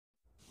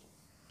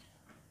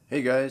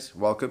Hey guys,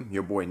 welcome.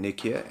 Your boy Nick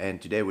here,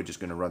 and today we're just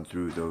going to run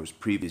through those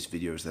previous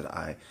videos that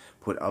I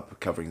put up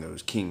covering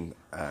those king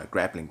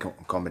grappling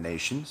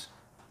combinations.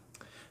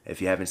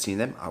 If you haven't seen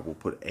them, I will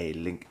put a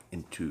link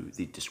into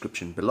the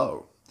description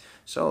below.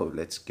 So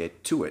let's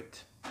get to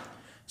it.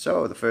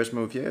 So the first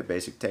move here,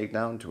 basic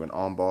takedown to an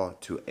armbar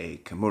to a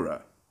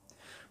kimura.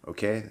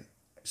 Okay,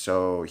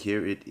 so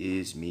here it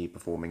is me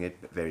performing it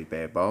very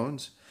bare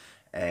bones,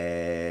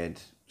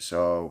 and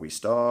so we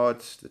start.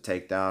 The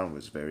takedown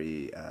was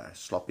very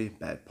sloppy,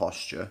 bad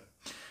posture,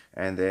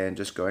 and then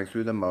just going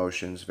through the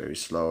motions very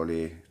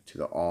slowly to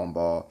the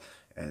armbar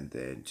and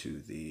then to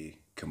the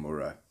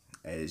kimura.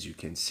 As you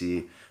can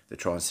see, the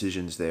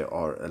transitions there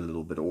are a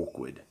little bit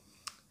awkward.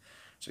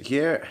 So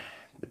here,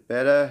 a bit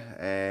better,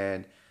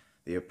 and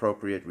the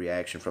appropriate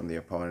reaction from the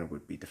opponent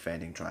would be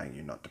defending, trying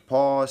you not to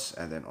pass,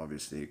 and then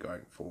obviously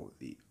going for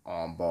the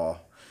armbar,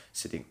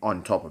 sitting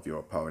on top of your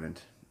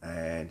opponent.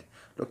 And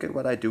look at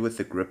what I do with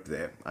the grip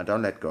there. I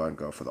don't let go and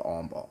go for the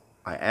armbar.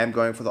 I am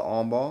going for the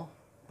armbar,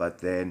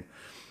 but then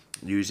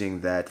using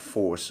that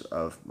force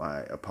of my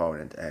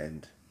opponent.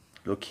 And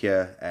look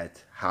here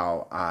at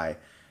how I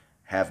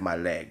have my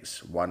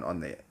legs, one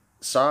on the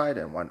side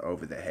and one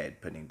over the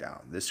head, pinning down.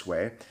 This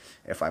way,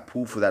 if I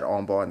pull for that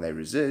armbar and they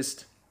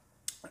resist,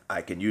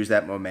 I can use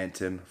that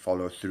momentum,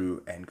 follow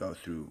through, and go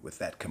through with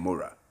that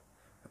kimura.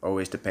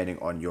 Always depending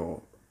on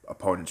your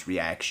opponent's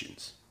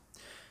reactions.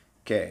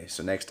 Okay,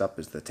 so next up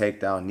is the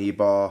takedown, knee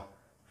bar,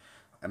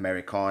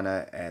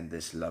 Americana, and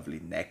this lovely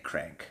neck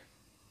crank.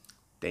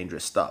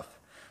 Dangerous stuff.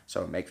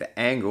 So make the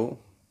angle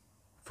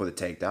for the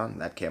takedown.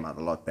 That came out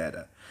a lot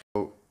better.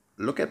 So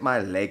look at my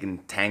leg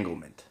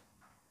entanglement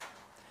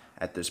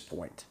at this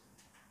point.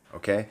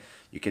 Okay,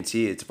 you can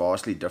see it's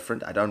vastly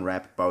different. I don't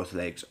wrap both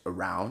legs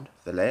around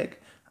the leg.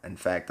 In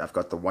fact, I've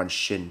got the one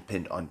shin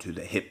pinned onto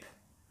the hip.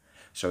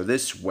 So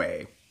this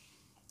way,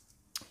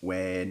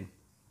 when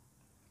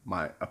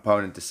my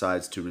opponent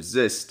decides to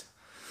resist,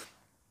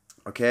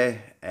 okay,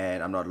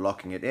 and I'm not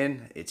locking it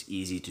in, it's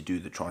easy to do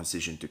the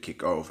transition to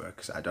kick over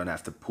because I don't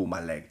have to pull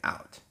my leg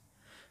out.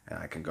 And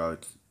I can go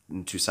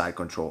into side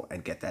control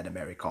and get that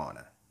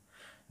Americana.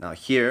 Now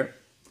here,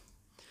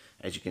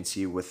 as you can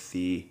see with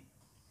the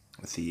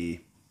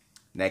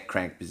neck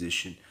crank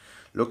position,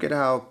 look at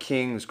how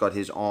King's got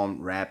his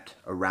arm wrapped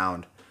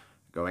around,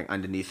 going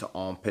underneath the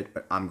armpit,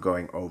 but I'm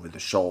going over the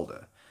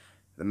shoulder.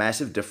 The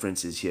massive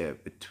difference is here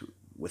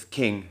with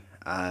King,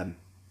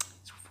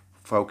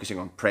 focusing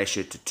on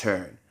pressure to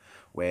turn,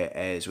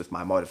 whereas with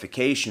my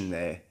modification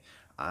there,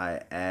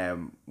 I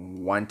am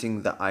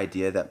wanting the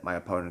idea that my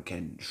opponent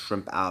can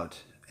shrimp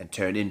out and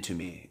turn into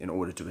me in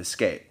order to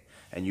escape,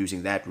 and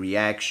using that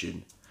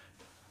reaction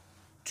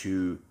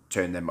to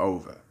turn them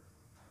over.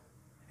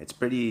 It's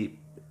pretty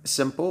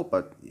simple,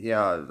 but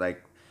yeah,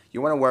 like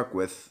you want to work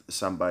with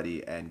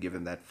somebody and give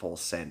them that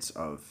false sense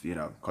of,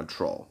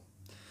 control,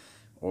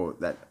 or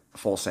that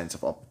false sense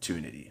of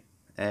opportunity.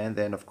 And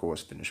then of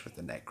course finish with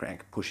the neck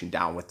crank, pushing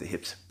down with the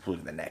hips,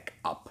 pulling the neck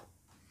up.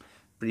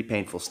 Pretty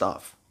painful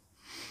stuff.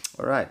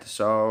 All right,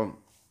 so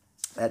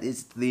that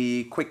is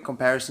the quick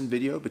comparison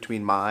video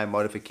between my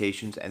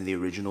modifications and the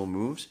original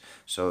moves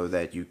so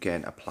that you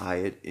can apply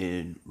it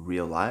in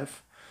real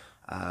life.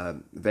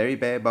 Very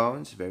bare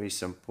bones, very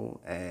simple.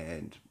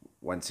 And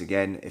once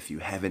again, if you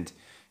haven't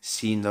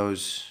seen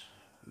those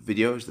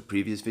videos, the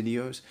previous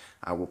videos,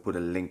 I will put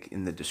a link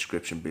in the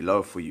description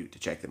below for you to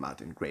check them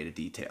out in greater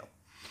detail.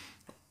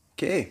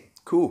 Okay,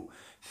 cool.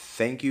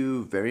 Thank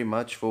you very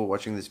much for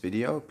watching this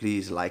video.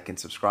 Please like and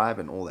subscribe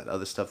and all that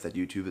other stuff that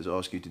YouTubers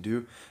ask you to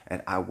do,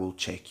 and I will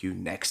check you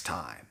next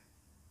time.